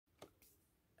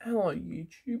Hello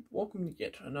YouTube, welcome to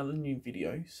yet another new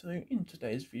video. So in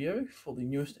today's video, for the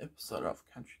newest episode of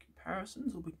Country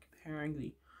Comparisons, we'll be comparing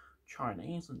the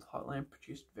Chinese and Thailand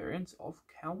produced variants of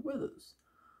cow wethers.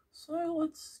 So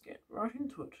let's get right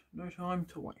into it, no time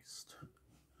to waste.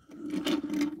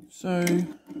 So,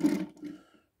 the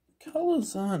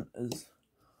colours aren't as,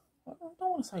 I don't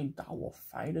want to say dull or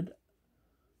faded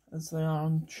as they are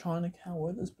on China cow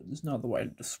wethers, but there's no other way to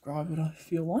describe it, I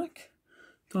feel like.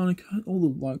 All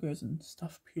the logos and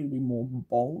stuff appear to be more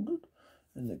bolded,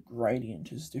 and the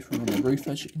gradient is different on the roof,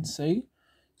 as you can see.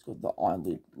 It's got the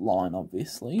eyelid line,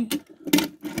 obviously.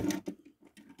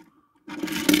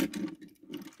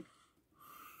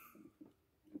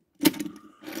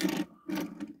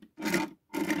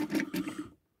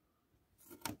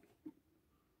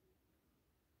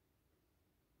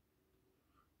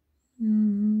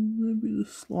 Maybe the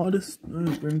slightest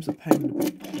rims are painted a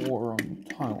bit poor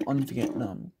on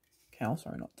Vietnam cow,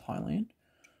 sorry, not Thailand.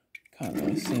 Can't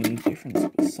really see any difference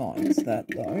besides that,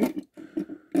 though.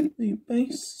 The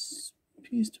base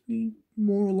appears to be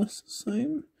more or less the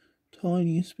same.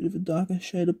 Tiniest bit of a darker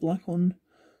shade of black on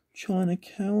China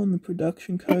cow, and the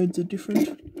production codes are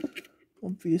different,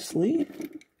 obviously.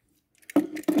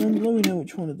 And let me know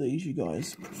which one of these you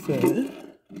guys prefer.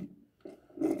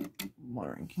 My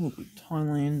ranking would be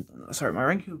my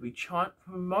ranking would be China.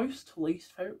 From most to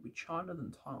least favourite would be China,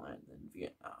 then Thailand, then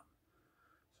Vietnam.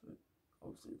 So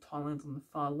obviously Thailand's on the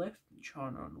far left, and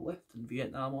China on the left, and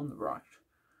Vietnam on the right.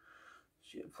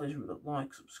 So yeah, pleasure with a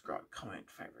like, subscribe, comment,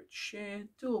 favourite, share,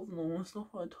 do all the normal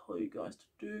stuff I tell you guys to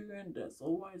do, and as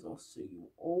always, I'll see you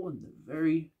all in the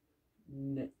very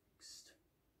next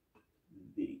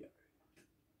video.